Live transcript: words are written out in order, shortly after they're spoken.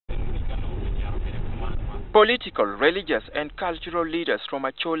Political, religious and cultural leaders from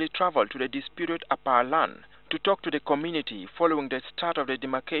Acholi traveled to the disputed Apaa land to talk to the community following the start of the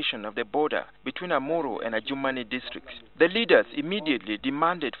demarcation of the border between Amuru and Adjumani districts. The leaders immediately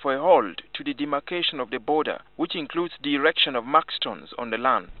demanded for a halt to the demarcation of the border, which includes the erection of markstones on the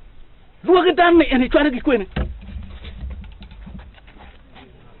land.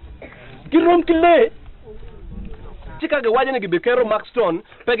 Chika ge wajene ge bekero markstone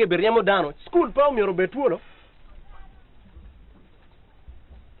pege beriamo dano school pa mi robetuolo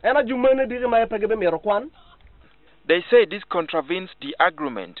ena jumane dire ma pege be mero kwan. They say this contravenes the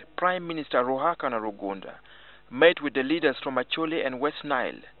agreement Prime Minister Rohakana Rugunda made with the leaders from Acholi and West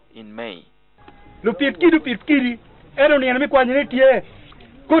Nile in May. Lupit-kiri ero ni anami kwanyene tie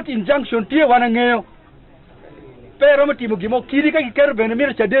court injunction tie wanangeo pero mtimo gimo kiri ka kikero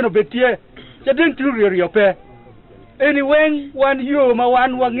benemir chadeno betie chaden turu yo pe. Anyway, one you ma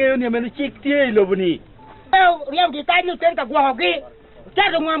one wangeo ni meni chik tie lobuni. Riam di tani tenta gwa hoki.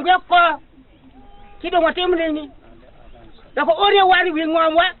 Tado ngwamge ko. Kido ngatimlini. Dako ore wani wi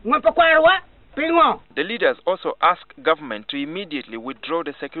ngwamwa, ngwapakwarwa, pingo. The leaders also asked government to immediately withdraw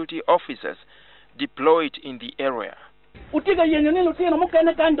the security officers deployed in the area. Utiga yenyoni lutino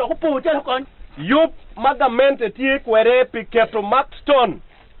mukene kando ko pocha kon. Yup magamente tie kwere piketo markstone.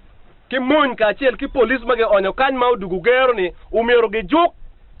 Ki mon ka chel ki police mage onyo kan ma dugu gero ni umero ge juk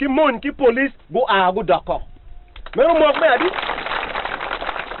ki mon ki police go agu dako mero mo me adi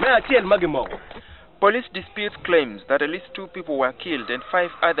me achel mage mo. Police disputes claims that at least 2 people were killed and 5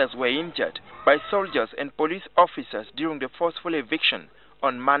 others were injured by soldiers and police officers during the forceful eviction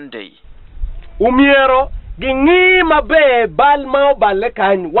on Monday. Umiero gingi mabe bal ma balle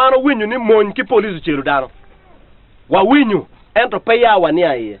kan wano winyu ni mon ki police chelu dano wa winyu ento paya wani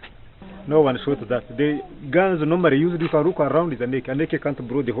aye. No one shot that. The guns normally used if a rook around is a neck can't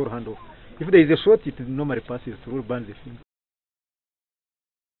blow the whole hand off. If there is a shot, it normally passes through, burns the thing.